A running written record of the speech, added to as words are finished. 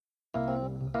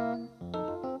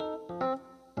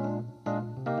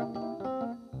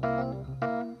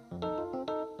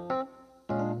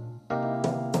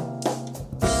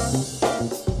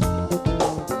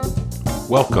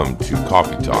Welcome to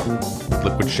Coffee Talk,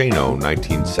 Liquid Shano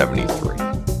 1973.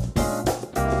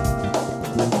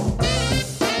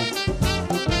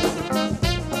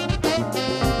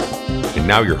 And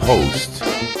now your host,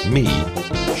 me,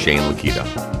 Shane Lakita.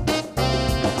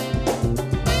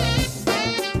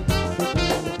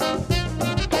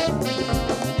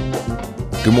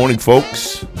 Good morning,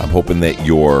 folks. I'm hoping that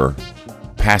your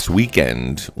past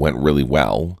weekend went really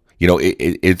well. You know,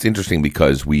 it's interesting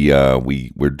because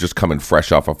we're just coming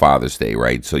fresh off of Father's Day,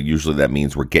 right? So usually that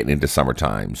means we're getting into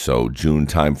summertime. So June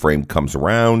time frame comes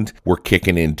around, we're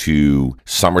kicking into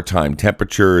summertime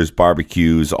temperatures,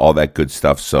 barbecues, all that good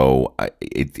stuff. So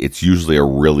it's usually a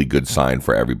really good sign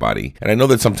for everybody. And I know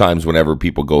that sometimes whenever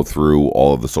people go through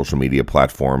all of the social media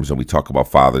platforms and we talk about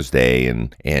Father's Day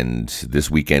and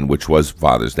this weekend, which was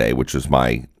Father's Day, which was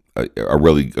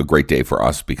a great day for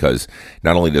us, because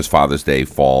not only does Father's Day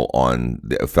fell on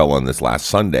this last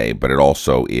Sunday, but it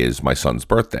also is my son's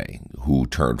birthday, who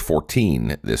turned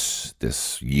 14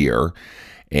 this year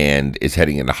and is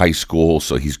heading into high school.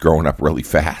 So he's growing up really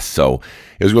fast. So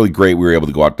it was really great. We were able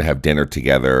to go out to have dinner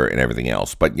together and everything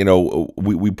else. But, you know,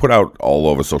 we put out all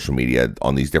over social media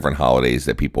on these different holidays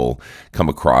that people come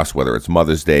across, whether it's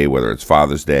Mother's Day, whether it's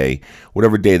Father's Day,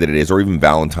 whatever day that it is, or even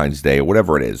Valentine's Day, or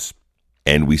whatever it is.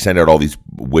 And we send out all these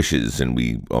wishes, and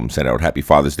we send out Happy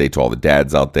Father's Day to all the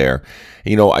dads out there.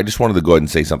 And, you know, I just wanted to go ahead and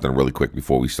say something really quick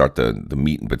before we start the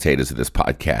meat and potatoes of this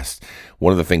podcast.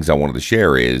 One of the things I wanted to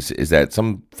share is that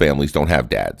some families don't have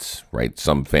dads, right?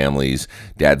 Some families,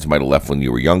 dads might have left when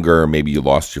you were younger. Maybe you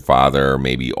lost your father.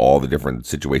 Maybe all the different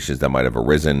situations that might have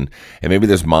arisen. And maybe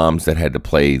there's moms that had to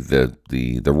play the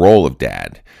role of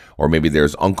dad. Or maybe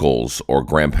there's uncles or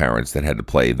grandparents that had to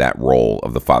play that role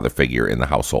of the father figure in the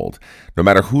household. No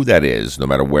matter who that is, no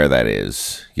matter where that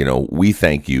is, you know, we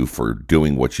thank you for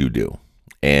doing what you do.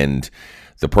 And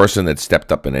the person that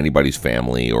stepped up in anybody's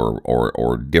family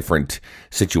or different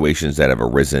situations that have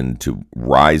arisen to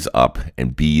rise up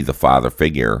and be the father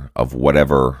figure of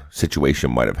whatever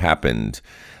situation might have happened,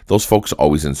 those folks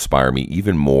always inspire me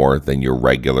even more than your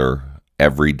regular,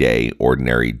 everyday,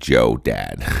 ordinary Joe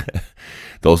dad.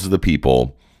 Those are the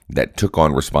people that took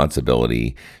on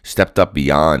responsibility, stepped up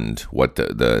beyond what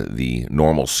the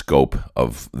normal scope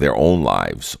of their own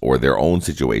lives or their own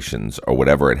situations or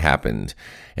whatever had happened.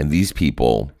 And these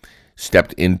people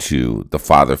stepped into the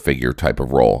father figure type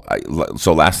of role.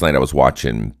 So last night I was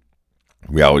watching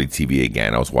reality TV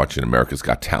again. I was watching America's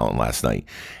Got Talent last night.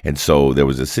 And so there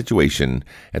was a situation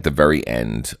at the very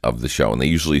end of the show, and they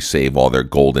usually save all their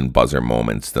golden buzzer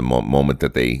moments, the moment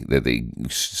that they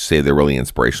say their really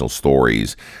inspirational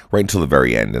stories right until the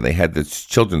very end. And they had this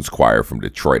children's choir from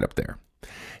Detroit up there.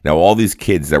 Now, all these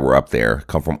kids that were up there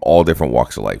come from all different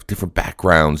walks of life, different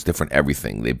backgrounds, different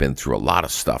everything. They've been through a lot of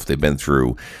stuff. They've been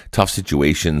through tough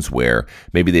situations where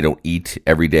maybe they don't eat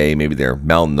every day. Maybe they're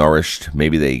malnourished.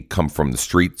 Maybe they come from the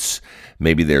streets.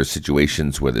 Maybe there's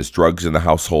situations where there's drugs in the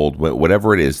household,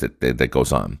 whatever it is that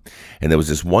goes on. And there was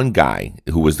this one guy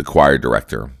who was the choir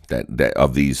director that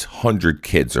of these 100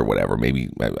 kids or whatever. Maybe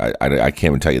I can't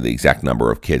even tell you the exact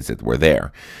number of kids that were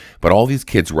there. But all these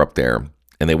kids were up there.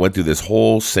 And they went through this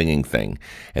whole singing thing,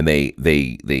 and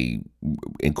they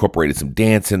incorporated some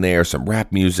dance in there, some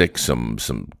rap music, some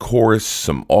chorus,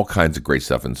 some all kinds of great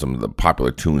stuff, and some of the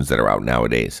popular tunes that are out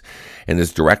nowadays. And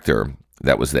this director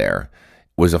that was there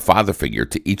was a father figure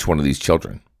to each one of these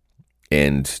children.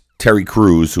 And Terry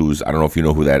Crews, I don't know if you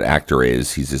know who that actor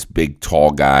is. He's this big,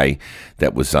 tall guy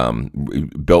that was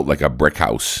built like a brick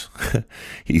house.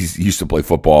 He used to play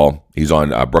football. He's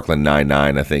on Brooklyn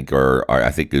Nine-Nine, I think, or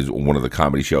I think is one of the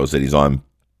comedy shows that he's on.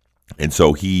 And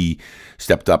so he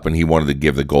stepped up and he wanted to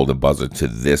give the golden buzzer to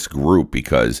this group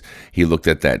because he looked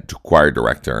at that choir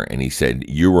director and he said,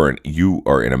 you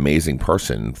are an amazing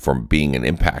person for being an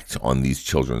impact on these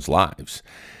children's lives.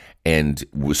 And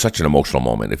it was such an emotional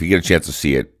moment. If you get a chance to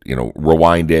see it, you know,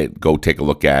 rewind it, go take a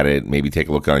look at it, maybe take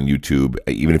a look on YouTube.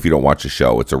 Even if you don't watch the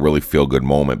show, it's a really feel-good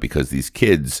moment because these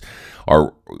kids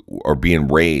are being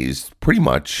raised pretty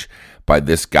much by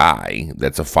this guy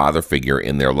that's a father figure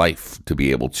in their life to be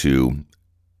able to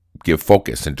give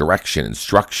focus and direction and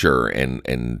structure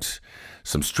and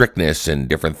some strictness and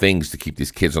different things to keep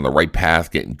these kids on the right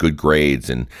path, getting good grades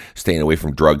and staying away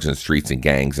from drugs and streets and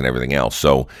gangs and everything else.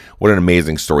 So what an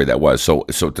amazing story that was. So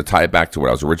to tie it back to what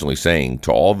I was originally saying,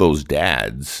 to all those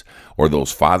dads or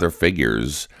those father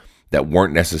figures that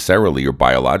weren't necessarily your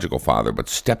biological father, but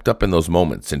stepped up in those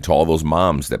moments, and to all those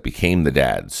moms that became the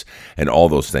dads and all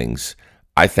those things,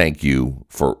 I thank you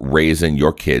for raising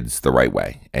your kids the right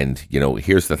way. And, you know,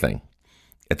 here's the thing.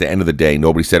 at the end of the day,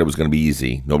 nobody said it was going to be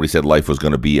easy. Nobody said life was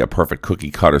going to be a perfect cookie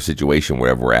cutter situation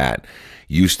wherever we're at.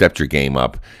 You stepped your game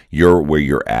up. You're where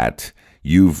you're at.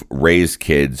 You've raised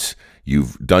kids.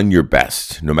 You've done your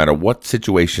best. No matter what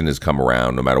situation has come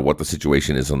around, no matter what the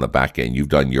situation is on the back end, you've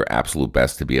done your absolute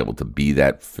best to be able to be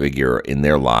that figure in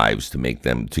their lives, to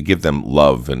give them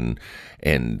love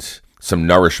and some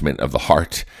nourishment of the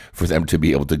heart for them to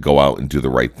be able to go out and do the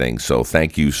right thing. So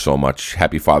thank you so much.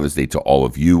 Happy Father's Day to all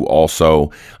of you also.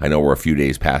 I know we're a few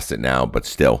days past it now, but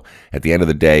still, at the end of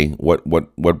the day, what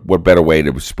better way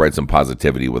to spread some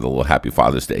positivity with a little Happy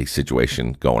Father's Day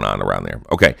situation going on around there.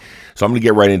 Okay, so I'm going to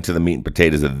get right into the meat and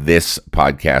potatoes of this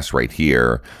podcast right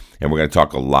here. And we're going to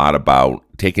talk a lot about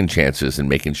taking chances and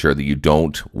making sure that you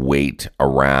don't wait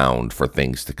around for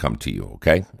things to come to you,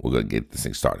 okay? We're going to get this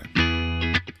thing started.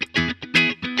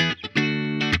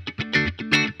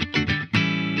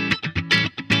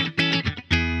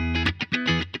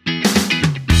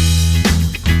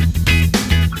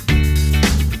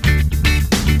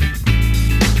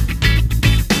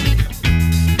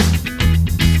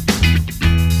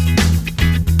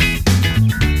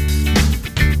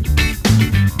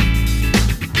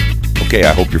 Okay,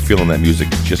 I hope you're feeling that music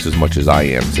just as much as I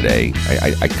am today.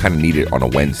 I kind of need it on a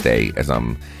Wednesday as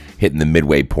I'm hitting the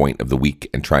midway point of the week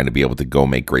and trying to be able to go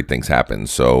make great things happen.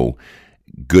 So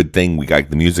good thing we got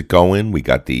the music going. We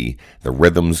got the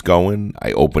rhythms going.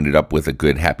 I opened it up with a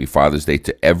good Happy Father's Day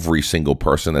to every single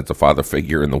person that's a father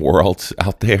figure in the world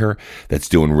out there that's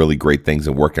doing really great things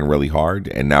and working really hard.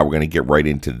 And now we're going to get right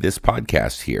into this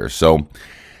podcast here. So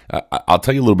I'll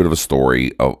tell you a little bit of a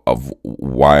story of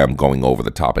why I'm going over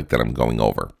the topic that I'm going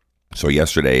over. So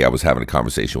yesterday I was having a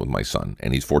conversation with my son,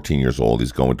 and he's 14 years old.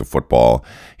 He's going to football.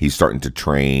 He's starting to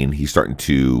train. He's starting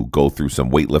to go through some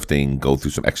weightlifting, go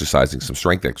through some exercising, some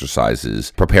strength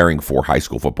exercises, preparing for high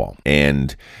school football.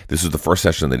 And this is the first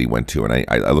session that he went to, and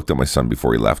I looked at my son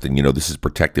before he left, and this is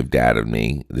protective dad of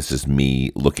me. This is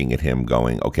me looking at him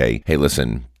going, okay, hey,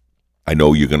 listen, I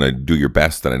know you're going to do your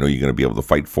best, and I know you're going to be able to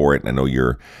fight for it. And I know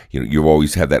you've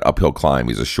always had that uphill climb.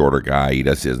 He's a shorter guy. He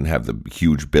doesn't have the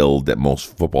huge build that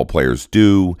most football players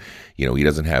do. He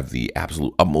doesn't have the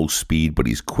absolute utmost speed, but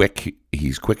he's quick.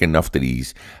 He's quick enough that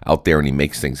he's out there and he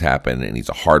makes things happen, and he's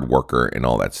a hard worker and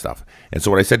all that stuff. And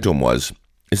so what I said to him was,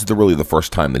 this is really the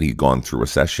first time that he'd gone through a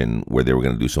session where they were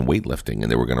going to do some weightlifting, and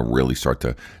they were going to really start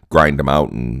to grind them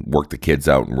out and work the kids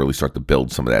out and really start to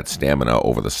build some of that stamina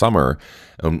over the summer.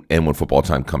 And when football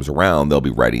time comes around, they'll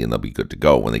be ready and they'll be good to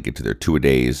go when they get to their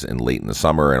two-a-days and late in the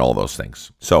summer and all those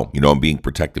things. So, I'm being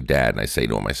protective dad, and I say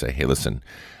to him, hey, listen,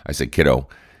 I say, kiddo,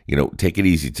 take it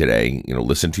easy today.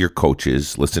 Listen to your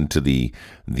coaches, listen to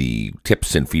the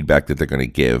tips and feedback that they're going to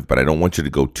give, but I don't want you to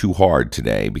go too hard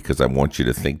today because I want you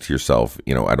to think to yourself,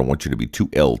 I don't want you to be too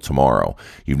ill tomorrow.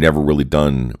 You've never really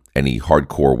done any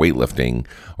hardcore weightlifting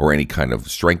or any kind of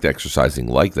strength exercising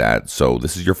like that. So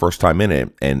this is your first time in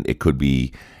it, and it could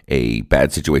be a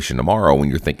bad situation tomorrow when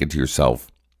you're thinking to yourself,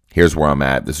 here's where I'm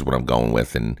at, this is what I'm going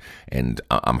with, and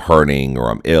I'm hurting,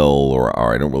 or I'm ill, or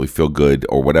I don't really feel good,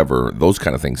 or whatever. Those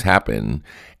kind of things happen.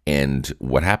 And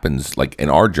what happens, like in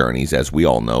our journeys, as we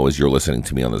all know, as you're listening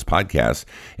to me on this podcast,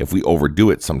 if we overdo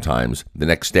it sometimes, the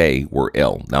next day we're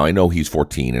ill. Now, I know he's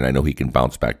 14, and I know he can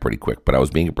bounce back pretty quick, but I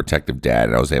was being a protective dad,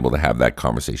 and I was able to have that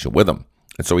conversation with him.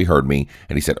 And so he heard me,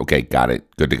 and he said, okay, got it,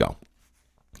 good to go.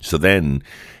 So then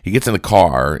he gets in the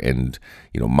car, and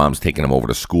mom's taking him over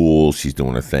to school. She's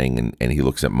doing her thing, and he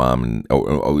looks at mom, and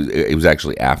it was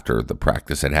actually after the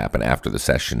practice had happened, after the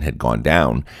session had gone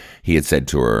down. He had said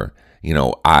to her,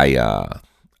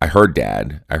 I heard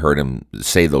Dad. I heard him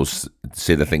say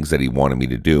the things that he wanted me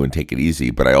to do and take it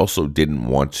easy, but I also didn't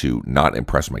want to not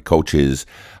impress my coaches.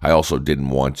 I also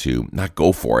didn't want to not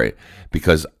go for it,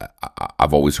 because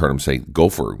I've always heard him say, go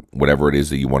for whatever it is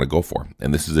that you want to go for.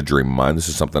 And this is a dream of mine. This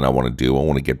is something I want to do. I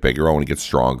want to get bigger. I want to get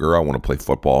stronger. I want to play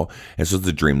football. And so it's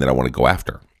a dream that I want to go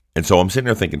after. And so I'm sitting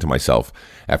there thinking to myself,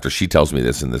 after she tells me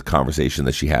this in this conversation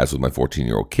that she has with my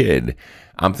 14-year-old kid,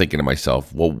 I'm thinking to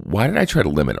myself, well, why did I try to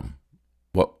limit him?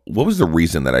 What was the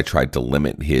reason that I tried to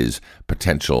limit his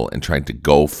potential and tried to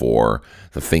go for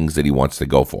the things that he wants to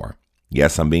go for?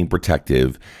 Yes, I'm being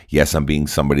protective. Yes, I'm being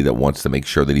somebody that wants to make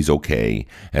sure that he's okay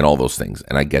and all those things.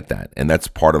 And I get that. And that's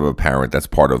part of a parent. That's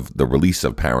part of the release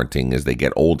of parenting. As they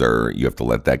get older, you have to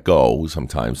let that go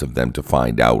sometimes, of them to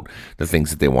find out the things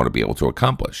that they want to be able to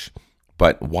accomplish.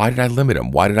 But why did I limit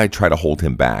him? Why did I try to hold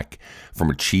him back from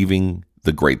achieving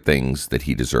the great things that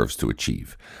he deserves to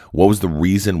achieve? What was the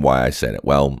reason why I said it?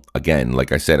 Well, again,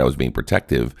 like I said, I was being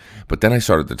protective, but then I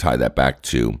started to tie that back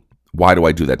to, why do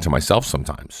I do that to myself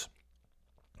sometimes?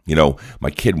 My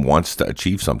kid wants to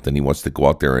achieve something. He wants to go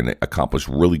out there and accomplish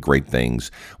really great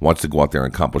things, wants to go out there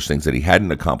and accomplish things that he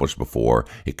hadn't accomplished before,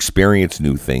 experience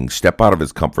new things, step out of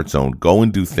his comfort zone, go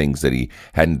and do things that he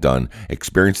hadn't done,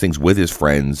 experience things with his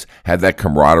friends, have that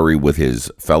camaraderie with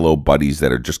his fellow buddies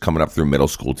that are just coming up through middle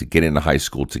school to get into high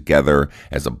school together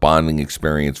as a bonding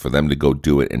experience for them to go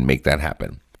do it and make that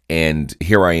happen. And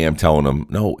here I am telling him,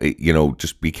 no,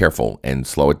 just be careful and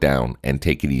slow it down and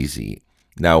take it easy.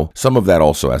 Now, some of that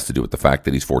also has to do with the fact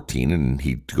that he's 14 and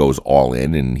he goes all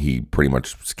in and he pretty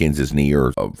much skins his knee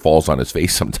or falls on his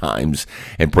face sometimes.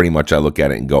 And pretty much I look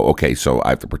at it and go, okay, so I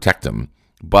have to protect him.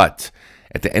 But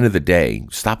at the end of the day,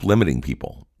 stop limiting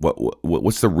people.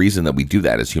 What's the reason that we do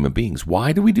that as human beings?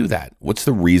 Why do we do that? What's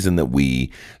the reason that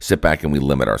we sit back and we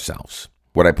limit ourselves?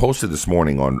 What I posted this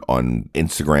morning on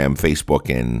Instagram, Facebook,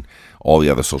 and all the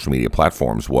other social media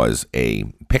platforms was a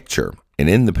picture. And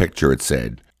in the picture it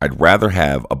said, I'd rather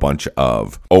have a bunch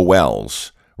of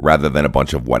OLs rather than a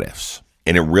bunch of what ifs.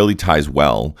 And it really ties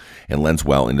well and lends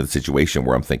well into the situation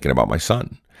where I'm thinking about my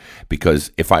son.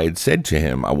 Because if I had said to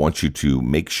him, I want you to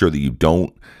make sure that you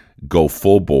don't go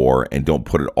full bore and don't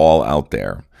put it all out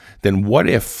there, then what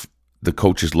if the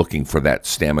coach is looking for that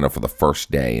stamina for the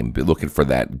first day and be looking for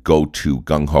that go-to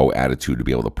gung-ho attitude to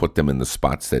be able to put them in the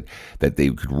spots that they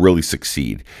could really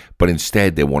succeed. But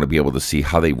instead, they want to be able to see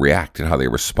how they react and how they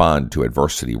respond to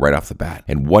adversity right off the bat.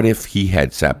 And what if he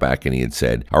had sat back and he had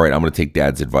said, all right, I'm going to take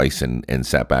Dad's advice and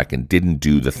sat back and didn't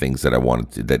do the things that I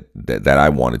wanted to, that I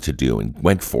wanted to do and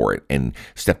went for it and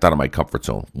stepped out of my comfort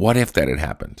zone? What if that had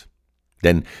happened?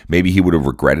 Then maybe he would have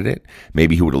regretted it.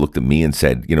 Maybe he would have looked at me and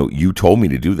said, you told me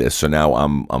to do this, so now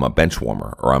I'm a bench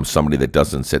warmer, or I'm somebody that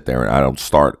doesn't sit there and I don't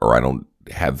start, or I don't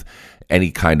have any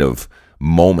kind of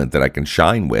moment that I can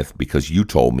shine with because you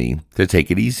told me to take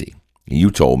it easy.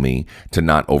 You told me to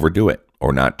not overdo it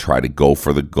or not try to go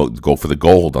for the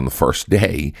gold on the first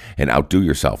day and outdo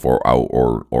yourself or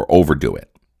overdo it.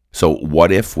 So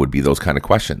what if would be those kind of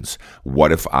questions.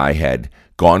 What if I had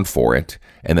gone for it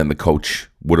and then the coach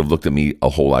would have looked at me a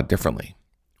whole lot differently?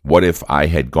 What if I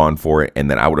had gone for it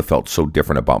and then I would have felt so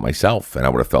different about myself and I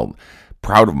would have felt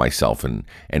proud of myself and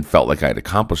felt like I had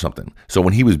accomplished something? So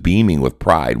when he was beaming with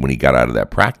pride when he got out of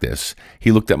that practice,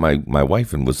 he looked at my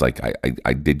wife and was like,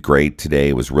 I did great today.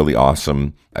 It was really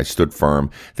awesome. I stood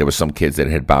firm. There were some kids that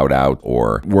had bowed out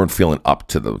or weren't feeling up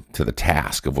to the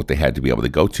task of what they had to be able to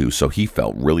go to. So he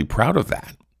felt really proud of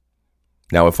that.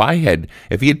 Now, if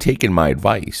he had taken my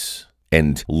advice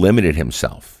and limited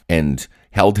himself and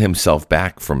held himself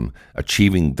back from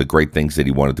achieving the great things that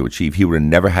he wanted to achieve, he would have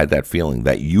never had that feeling,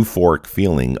 that euphoric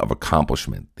feeling of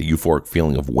accomplishment, the euphoric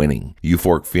feeling of winning, the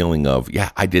euphoric feeling of,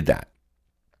 yeah, I did that.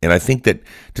 And I think that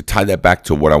to tie that back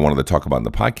to what I wanted to talk about in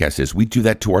the podcast is we do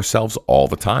that to ourselves all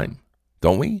the time,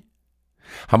 don't we?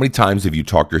 How many times have you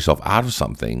talked yourself out of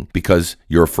something because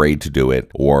you're afraid to do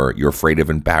it, or you're afraid of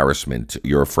embarrassment,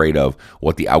 you're afraid of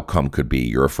what the outcome could be,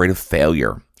 you're afraid of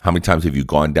failure? How many times have you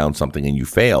gone down something and you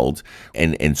failed,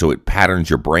 and so it patterns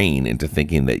your brain into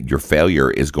thinking that your failure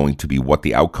is going to be what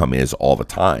the outcome is all the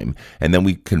time, and then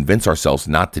we convince ourselves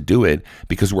not to do it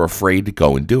because we're afraid to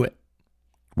go and do it.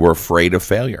 We're afraid of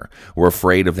failure. We're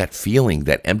afraid of that feeling,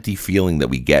 that empty feeling that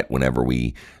we get whenever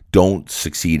we don't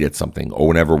succeed at something, or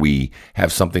whenever we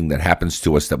have something that happens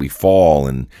to us that we fall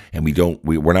and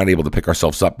we're not able to pick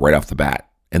ourselves up right off the bat.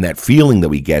 And that feeling that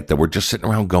we get that we're just sitting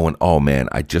around going, oh man,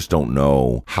 I just don't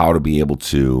know how to be able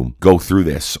to go through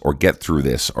this or get through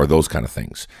this or those kind of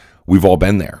things. We've all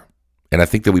been there. And I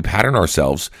think that we pattern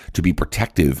ourselves to be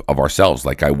protective of ourselves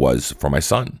like I was for my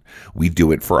son. We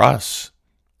do it for us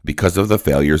because of the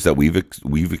failures that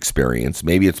we've experienced.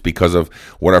 Maybe it's because of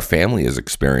what our family has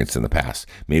experienced in the past.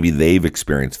 Maybe they've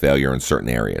experienced failure in certain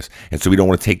areas. And so we don't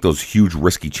want to take those huge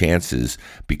risky chances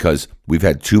because we've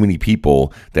had too many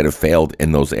people that have failed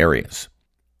in those areas.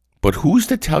 But who's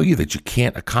to tell you that you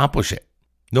can't accomplish it?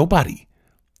 Nobody.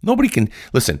 Nobody can.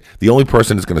 Listen, the only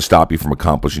person that's going to stop you from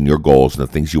accomplishing your goals and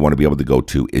the things you want to be able to go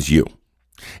to is you.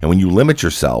 And when you limit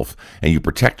yourself and you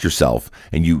protect yourself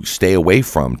and you stay away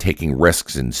from taking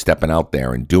risks and stepping out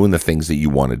there and doing the things that you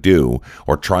want to do,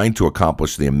 or trying to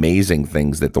accomplish the amazing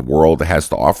things that the world has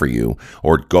to offer you,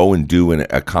 or go and do and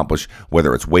accomplish,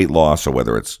 whether it's weight loss or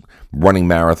whether it's running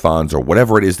marathons or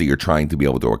whatever it is that you're trying to be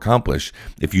able to accomplish,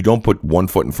 if you don't put one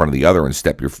foot in front of the other and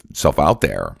step yourself out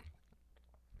there,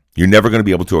 you're never going to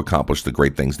be able to accomplish the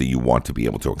great things that you want to be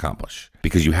able to accomplish,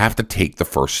 because you have to take the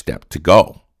first step to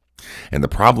go. And the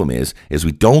problem is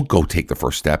we don't go take the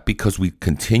first step because we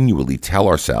continually tell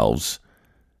ourselves,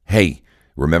 hey,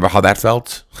 remember how that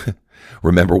felt?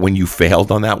 Remember when you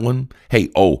failed on that one? Hey,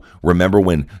 remember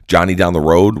when Johnny down the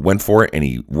road went for it and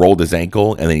he rolled his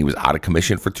ankle and then he was out of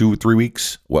commission for 2 or 3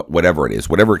 weeks? Whatever it is,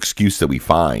 whatever excuse that we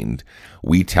find,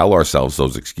 we tell ourselves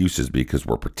those excuses because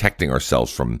we're protecting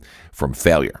ourselves from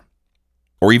failure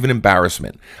or even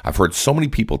embarrassment. I've heard so many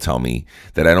people tell me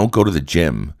that I don't go to the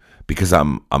gym because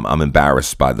I'm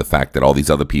embarrassed by the fact that all these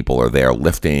other people are there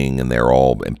lifting and they're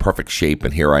all in perfect shape,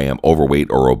 and here I am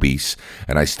overweight or obese,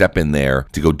 and I step in there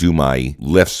to go do my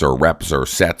lifts or reps or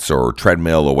sets or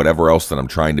treadmill or whatever else that I'm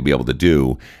trying to be able to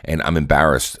do, and I'm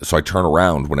embarrassed, so I turn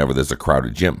around whenever there's a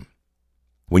crowded gym.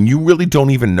 When you really don't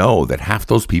even know that half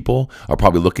those people are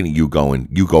probably looking at you going,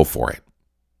 you go for it.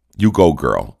 You go,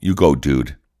 girl. You go,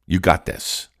 dude. You got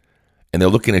this. And they're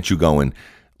looking at you going,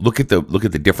 Look at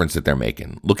the difference that they're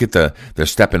making. Look at they're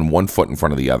stepping one foot in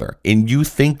front of the other. And you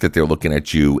think that they're looking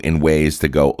at you in ways to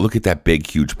go, look at that big,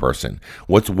 huge person.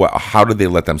 How did they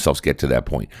let themselves get to that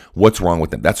point? What's wrong with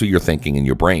them? That's what you're thinking in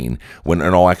your brain. When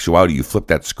in all actuality, you flip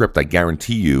that script, I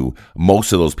guarantee you,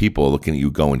 most of those people are looking at you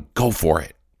going, go for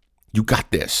it. You got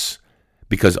this.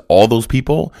 Because all those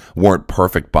people weren't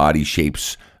perfect body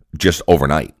shapes just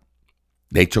overnight.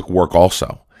 They took work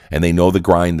also. And they know the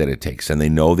grind that it takes, and they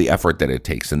know the effort that it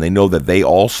takes, and they know that they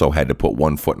also had to put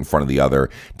one foot in front of the other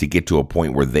to get to a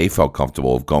point where they felt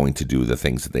comfortable of going to do the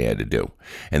things that they had to do.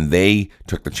 And they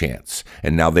took the chance.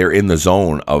 And now they're in the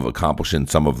zone of accomplishing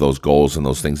some of those goals and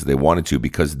those things that they wanted to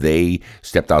because they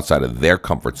stepped outside of their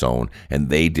comfort zone and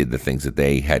they did the things that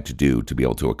they had to do to be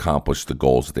able to accomplish the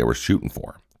goals that they were shooting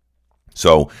for.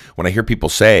 So when I hear people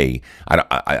say,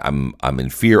 I'm in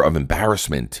fear of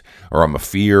embarrassment or I'm a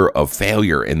fear of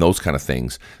failure and those kind of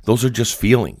things, those are just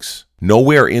feelings.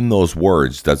 Nowhere in those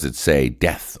words does it say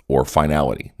death or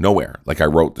finality. Nowhere. Like I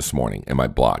wrote this morning in my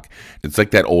blog. It's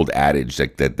like that old adage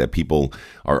that people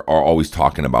are always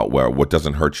talking about where what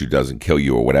doesn't hurt you doesn't kill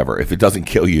you or whatever. If it doesn't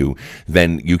kill you,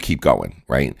 then you keep going,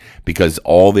 right? Because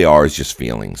all they are is just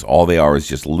feelings. All they are is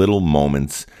just little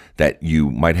moments that you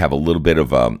might have a little bit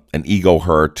of an ego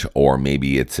hurt, or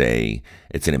maybe it's an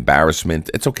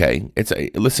embarrassment. It's okay.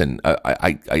 Listen.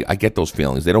 I get those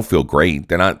feelings. They don't feel great.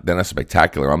 They're not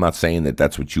spectacular. I'm not saying that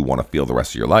that's what you want to feel the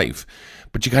rest of your life,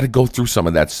 but you got to go through some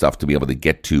of that stuff to be able to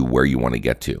get to where you want to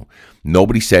get to.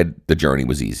 Nobody said the journey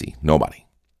was easy. Nobody.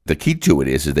 The key to it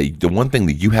is that the one thing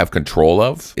that you have control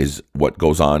of is what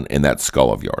goes on in that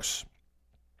skull of yours.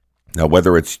 Now,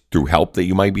 whether it's through help that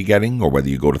you might be getting, or whether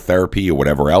you go to therapy or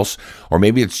whatever else, or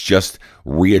maybe it's just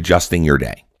readjusting your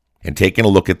day and taking a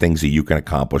look at things that you can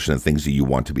accomplish and the things that you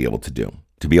want to be able to do.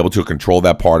 To be able to control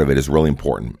that part of it is really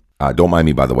important. Don't mind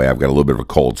me, by the way. I've got a little bit of a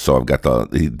cold, so I've got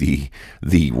the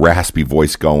raspy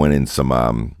voice going and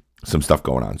some stuff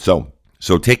going on.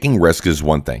 So taking risk is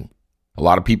one thing. A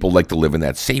lot of people like to live in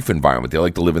that safe environment. They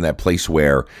like to live in that place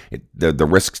where the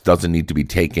risks doesn't need to be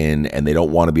taken and they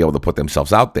don't want to be able to put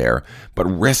themselves out there. But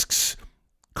risks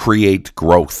create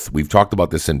growth. We've talked about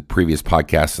this in previous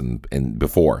podcasts and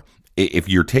before. If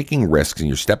you're taking risks and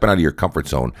you're stepping out of your comfort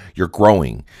zone, you're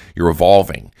growing, you're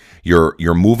evolving,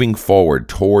 you're moving forward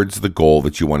towards the goal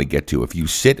that you want to get to. If you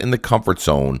sit in the comfort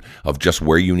zone of just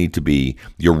where you need to be,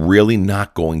 you're really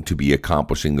not going to be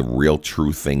accomplishing the real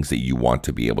true things that you want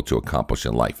to be able to accomplish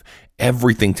in life.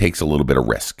 Everything takes a little bit of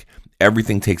risk.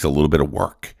 Everything takes a little bit of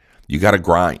work. You got to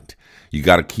grind. You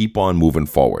got to keep on moving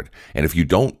forward. And if you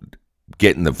don't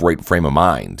get in the right frame of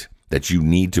mind that you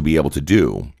need to be able to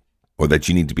do, or that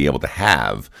you need to be able to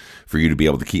have for you to be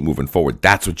able to keep moving forward,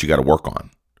 that's what you got to work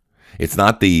on. It's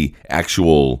not the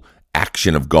actual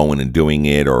action of going and doing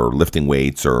it or lifting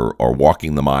weights or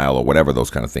walking the mile or whatever, those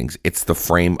kind of things. It's the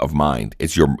frame of mind.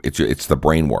 It's the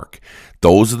brain work.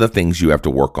 Those are the things you have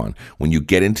to work on. When you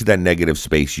get into that negative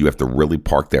space, you have to really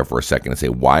park there for a second and say,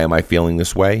 why am I feeling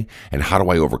this way? And how do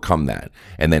I overcome that?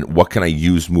 And then what can I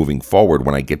use moving forward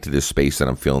when I get to this space that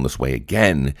I'm feeling this way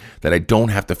again, that I don't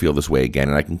have to feel this way again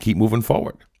and I can keep moving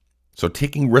forward? So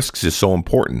taking risks is so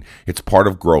important. It's part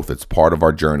of growth. It's part of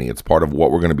our journey. It's part of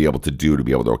what we're going to be able to do to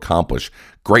be able to accomplish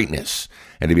greatness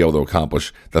and to be able to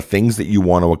accomplish the things that you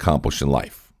want to accomplish in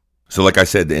life. So like I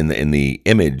said in the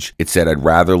image, it said I'd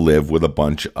rather live with a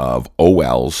bunch of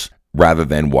OLs rather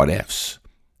than what ifs.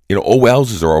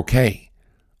 OLs are okay.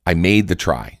 I made the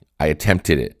try. I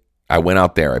attempted it. I went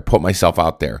out there. I put myself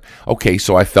out there. Okay,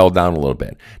 so I fell down a little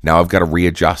bit. Now I've got to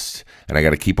readjust and I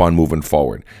got to keep on moving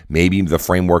forward. Maybe the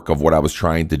framework of what I was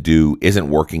trying to do isn't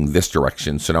working this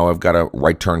direction. So now I've got to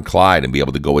right turn Clyde and be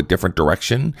able to go a different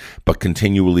direction, but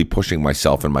continually pushing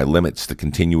myself and my limits to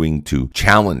continuing to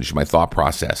challenge my thought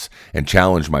process and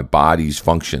challenge my body's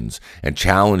functions and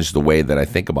challenge the way that I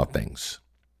think about things.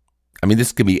 I mean,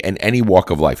 this could be in any walk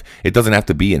of life. It doesn't have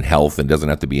to be in health and doesn't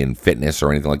have to be in fitness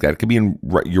or anything like that. It could be in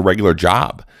your regular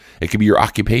job. It could be your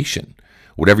occupation,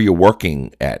 whatever you're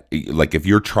working at. Like if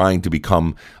you're trying to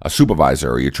become a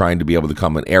supervisor or you're trying to be able to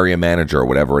become an area manager or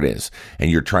whatever it is, and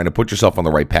you're trying to put yourself on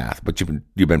the right path, but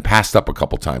you've been passed up a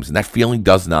couple times, and that feeling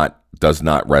does not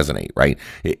resonate, right?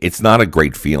 It's not a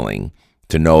great feeling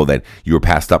to know that you were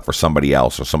passed up for somebody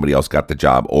else or somebody else got the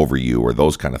job over you or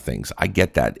those kind of things. I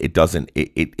get that. It doesn't,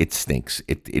 it stinks.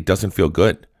 It doesn't feel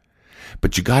good.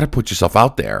 But you got to put yourself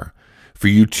out there for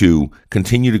you to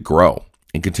continue to grow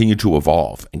and continue to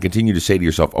evolve and continue to say to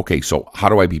yourself, okay, so how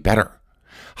do I be better?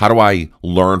 How do I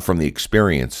learn from the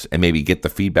experience and maybe get the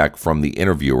feedback from the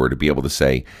interviewer to be able to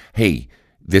say, hey,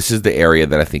 this is the area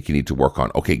that I think you need to work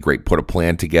on. Okay, great. Put a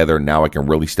plan together. Now I can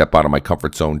really step out of my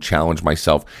comfort zone, challenge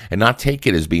myself, and not take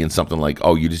it as being something like,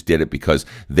 oh, you just did it because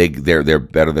they're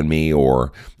better than me,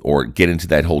 or get into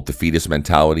that whole defeatist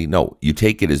mentality. No, you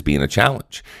take it as being a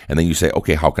challenge. And then you say,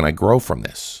 okay, how can I grow from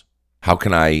this? How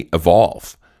can I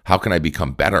evolve? How can I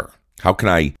become better? How can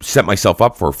I set myself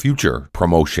up for future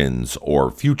promotions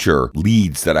or future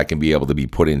leads that I can be able to be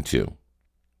put into?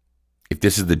 If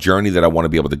this is the journey that I want to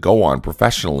be able to go on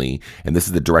professionally, and this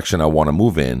is the direction I want to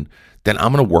move in, then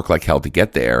I'm going to work like hell to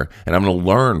get there, and I'm going to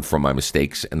learn from my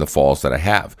mistakes and the falls that I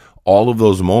have. All of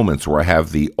those moments where I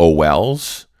have the oh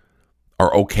wells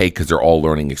are okay because they're all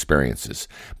learning experiences.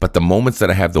 But the moments that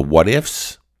I have the what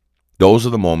ifs, those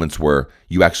are the moments where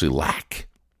you actually lack.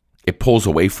 It pulls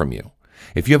away from you.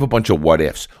 If you have a bunch of what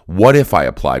ifs, what if I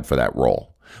applied for that role?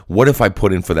 What if I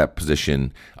put in for that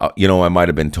position? I might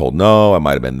have been told no, I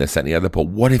might have been this, that, and the other, but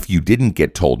what if you didn't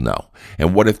get told no?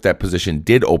 And what if that position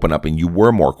did open up and you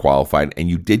were more qualified and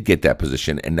you did get that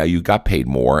position and now you got paid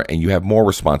more and you have more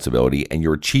responsibility and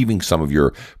you're achieving some of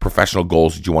your professional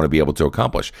goals that you want to be able to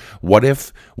accomplish? What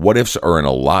ifs are in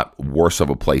a lot worse of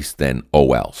a place than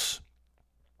oh else.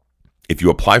 If you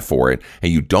apply for it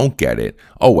and you don't get it,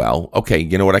 oh well, okay,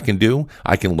 you know what I can do?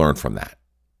 I can learn from that.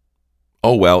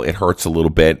 Oh, well, it hurts a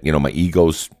little bit. My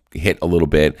ego's hit a little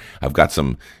bit. I've got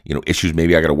some, issues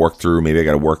maybe I got to work through. Maybe I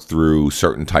got to work through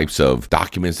certain types of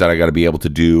documents that I got to be able to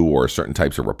do, or certain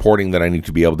types of reporting that I need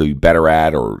to be able to be better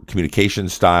at, or communication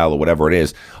style, or whatever it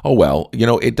is. Oh, well,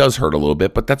 it does hurt a little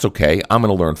bit, but that's okay. I'm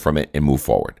going to learn from it and move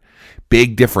forward.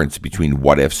 Big difference between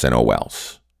what ifs and oh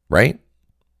wells, right?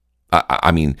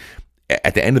 I mean,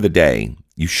 at the end of the day,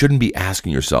 you shouldn't be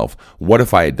asking yourself, what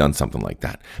if I had done something like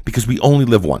that? Because we only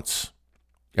live once.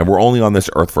 And we're only on this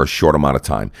earth for a short amount of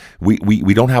time. We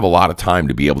don't have a lot of time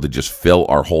to be able to just fill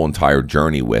our whole entire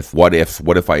journey with what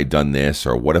if I had done this,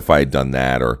 or what if I had done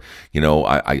that, or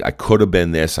I could have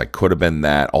been this, I could have been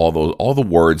that. All the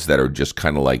words that are just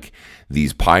kind of like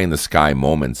these pie in the sky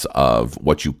moments of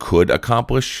what you could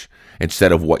accomplish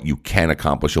instead of what you can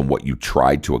accomplish and what you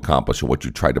tried to accomplish and what you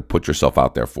tried to put yourself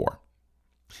out there for.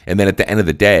 And then at the end of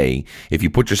the day, if you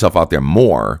put yourself out there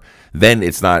more, then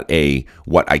it's not a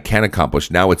what I can accomplish.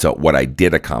 Now it's a what I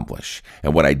did accomplish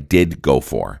and what I did go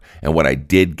for and what I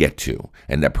did get to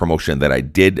and that promotion that I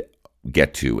did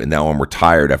get to. And now I'm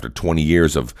retired after 20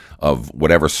 years of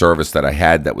whatever service that I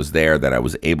had that was there, that I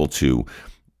was able to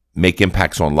make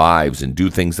impacts on lives and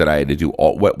do things that I had to do,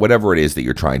 whatever it is that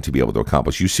you're trying to be able to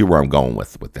accomplish. You see where I'm going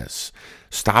with this.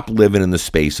 Stop living in the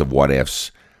space of what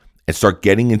ifs and start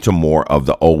getting into more of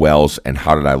the oh wells and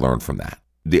how did I learn from that.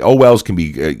 The oh wells can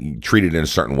be treated in a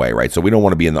certain way, right? So we don't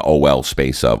want to be in the oh well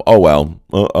space of, oh well,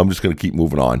 I'm just going to keep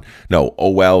moving on. No, oh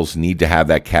wells need to have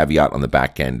that caveat on the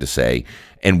back end to say,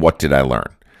 and what did I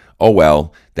learn? Oh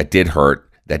well, that did hurt.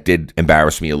 That did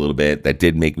embarrass me a little bit. That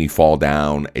did make me fall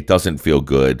down. It doesn't feel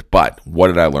good, but what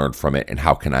did I learn from it and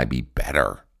how can I be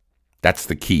better? That's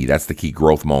the key. That's the key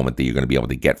growth moment that you're going to be able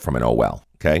to get from an oh well,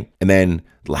 okay? And then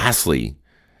lastly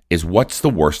is, what's the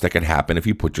worst that could happen if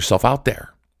you put yourself out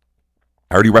there?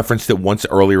 I already referenced it once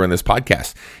earlier in this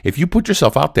podcast. If you put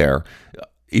yourself out there,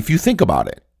 if you think about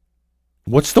it,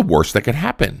 what's the worst that could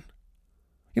happen?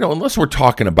 Unless we're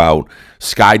talking about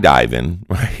skydiving,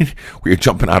 right? Where you're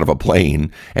jumping out of a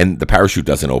plane and the parachute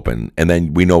doesn't open. And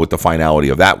then we know what the finality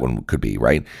of that one could be,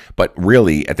 right? But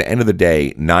really, at the end of the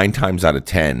day, 9 times out of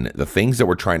 10, the things that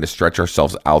we're trying to stretch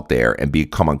ourselves out there and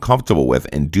become uncomfortable with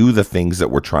and do the things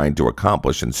that we're trying to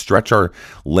accomplish and stretch our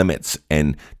limits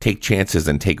and take chances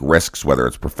and take risks, whether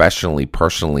it's professionally,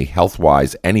 personally,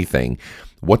 health-wise, anything.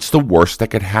 What's the worst that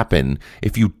could happen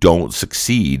if you don't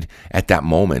succeed at that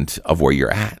moment of where you're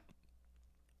at?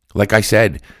 Like I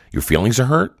said, your feelings are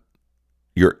hurt.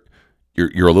 You're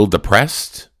a little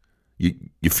depressed.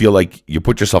 You feel like you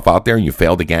put yourself out there and you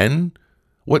failed again.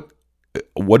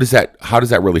 What is that? How does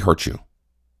that really hurt you?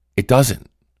 It doesn't.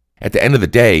 At the end of the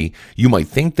day, you might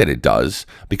think that it does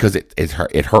because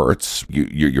it hurts.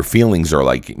 Your feelings are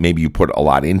like, maybe you put a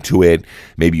lot into it.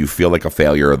 Maybe you feel like a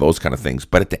failure or those kind of things.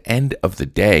 But at the end of the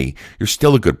day, you're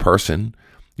still a good person.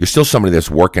 You're still somebody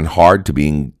that's working hard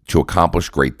to accomplish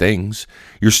great things.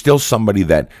 You're still somebody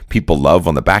that people love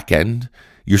on the back end.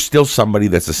 You're still somebody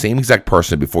that's the same exact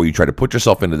person before you try to put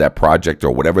yourself into that project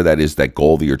or whatever that is, that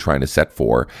goal that you're trying to set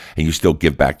for. And you still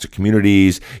give back to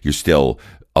communities. You're still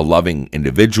a loving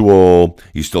individual.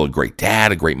 You're still a great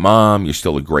dad, a great mom. You're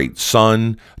still a great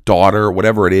son, daughter,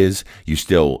 whatever it is. You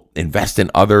still invest in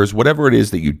others. Whatever it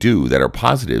is that you do that are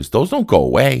positives, those don't go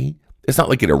away. It's not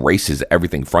like it erases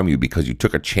everything from you because you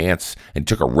took a chance and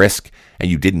took a risk and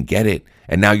you didn't get it.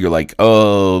 And now you're like,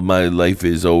 oh, my life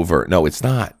is over. No, it's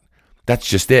not. That's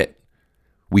just it.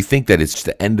 We think that it's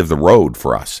the end of the road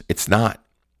for us. It's not.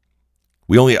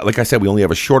 Like I said, we only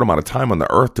have a short amount of time on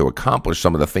the earth to accomplish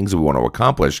some of the things that we want to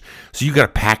accomplish. So you got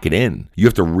to pack it in. You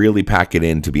have to really pack it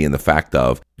in to be in the fact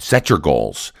of set your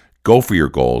goals, go for your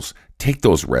goals, take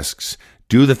those risks,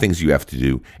 do the things you have to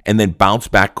do, and then bounce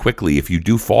back quickly if you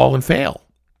do fall and fail.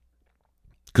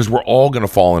 Because we're all going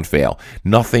to fall and fail.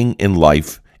 Nothing in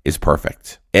life is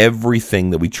perfect. Everything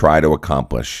that we try to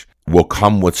accomplish will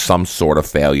come with some sort of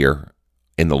failure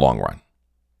in the long run.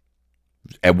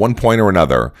 At one point or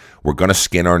another, we're going to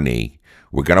skin our knee,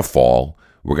 we're going to fall,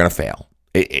 we're going to fail.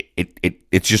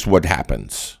 It's just what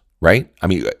happens, right? I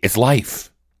mean, it's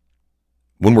life.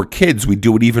 When we're kids, we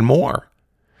do it even more.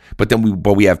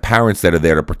 But we have parents that are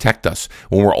there to protect us.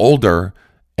 When we're older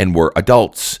and we're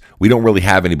adults, we don't really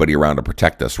have anybody around to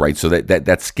protect us, right? So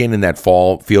that skin and that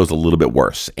fall feels a little bit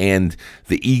worse. And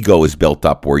the ego is built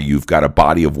up where you've got a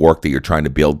body of work that you're trying to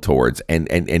build towards. And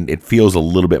it feels a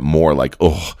little bit more like,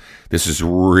 oh, this is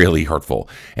really hurtful.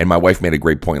 And my wife made a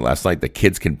great point last night that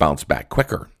kids can bounce back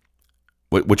quicker,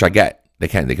 which I get. They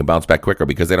can bounce back quicker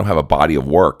because they don't have a body of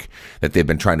work that they've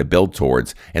been trying to build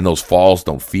towards. And those falls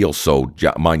don't feel so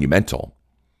monumental.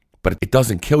 But it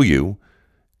doesn't kill you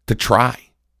to try.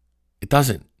 It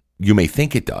doesn't. You may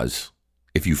think it does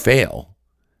if you fail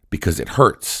because it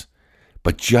hurts,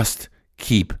 but just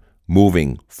keep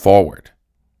moving forward.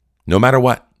 No matter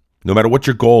what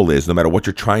your goal is, no matter what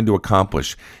you're trying to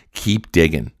accomplish, keep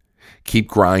digging, keep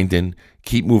grinding,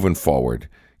 keep moving forward,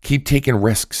 keep taking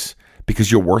risks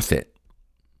because you're worth it.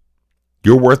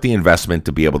 You're worth the investment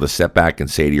to be able to sit back and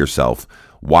say to yourself,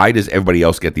 why does everybody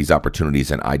else get these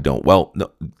opportunities and I don't? Well, no,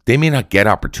 they may not get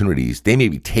opportunities. They may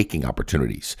be taking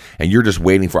opportunities, and you're just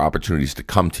waiting for opportunities to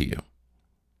come to you.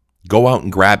 Go out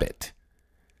and grab it.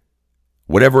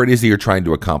 Whatever it is that you're trying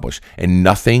to accomplish. And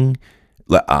nothing,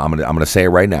 I'm going to say it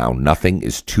right now, nothing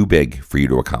is too big for you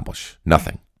to accomplish.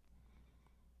 Nothing.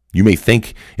 You may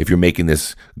think if you're making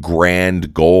this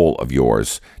grand goal of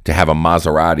yours to have a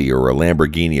Maserati or a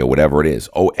Lamborghini or whatever it is,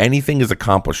 anything is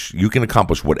accomplished. You can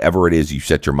accomplish whatever it is you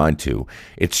set your mind to.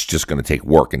 It's just going to take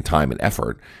work and time and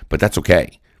effort, but that's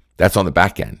okay. That's on the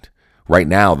back end. Right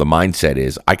now, the mindset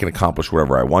is I can accomplish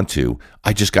whatever I want to.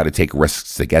 I just got to take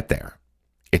risks to get there.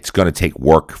 It's going to take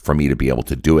work for me to be able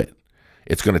to do it.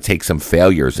 It's going to take some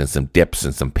failures and some dips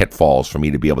and some pitfalls for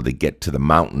me to be able to get to the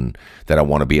mountain that I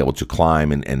want to be able to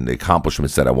climb and the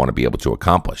accomplishments that I want to be able to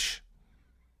accomplish.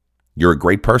 You're a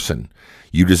great person.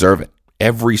 You deserve it.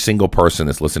 Every single person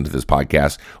that's listened to this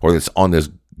podcast or that's on this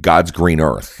God's green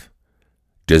earth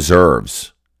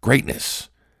deserves greatness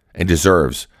and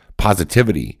deserves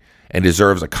positivity and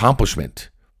deserves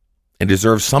accomplishment and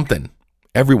deserves something.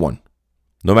 Everyone.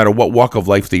 No matter what walk of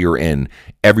life that you're in,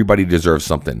 everybody deserves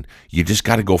something. You just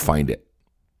got to go find it.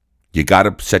 You got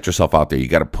to set yourself out there. You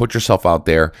got to put yourself out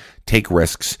there, take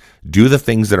risks, do the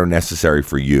things that are necessary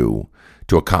for you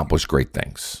to accomplish great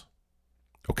things.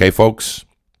 Okay, folks?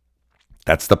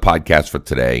 That's the podcast for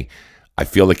today. I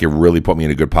feel like it really put me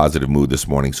in a good positive mood this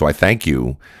morning. So I thank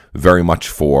you very much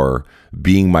for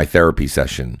being my therapy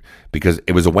session because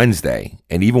it was a Wednesday.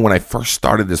 And even when I first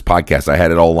started this podcast, I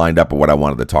had it all lined up of what I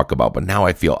wanted to talk about. But now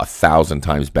I feel 1,000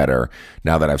 times better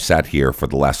now that I've sat here for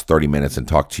the last 30 minutes and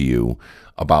talked to you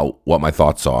about what my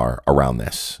thoughts are around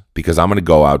this. Because I'm going to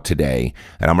go out today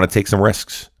and I'm going to take some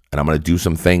risks. And I'm going to do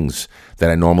some things that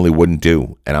I normally wouldn't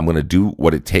do. And I'm going to do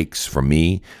what it takes for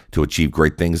me to achieve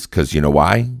great things because you know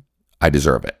why? I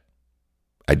deserve it.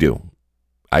 I do.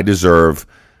 I deserve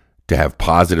to have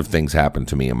positive things happen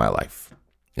to me in my life.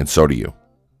 And so do you.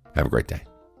 Have a great day.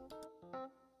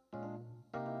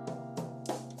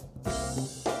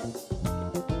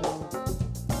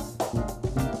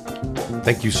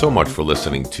 Thank you so much for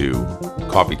listening to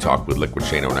Coffee Talk with Liquid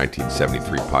Shano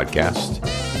 1973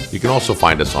 podcast. You can also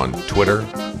find us on Twitter,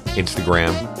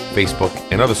 Instagram, Facebook,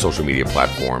 and other social media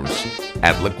platforms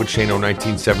at Liquid Shano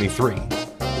 1973.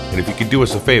 And if you could do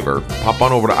us a favor, pop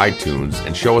on over to iTunes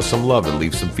and show us some love and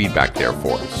leave some feedback there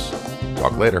for us.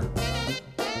 Talk later.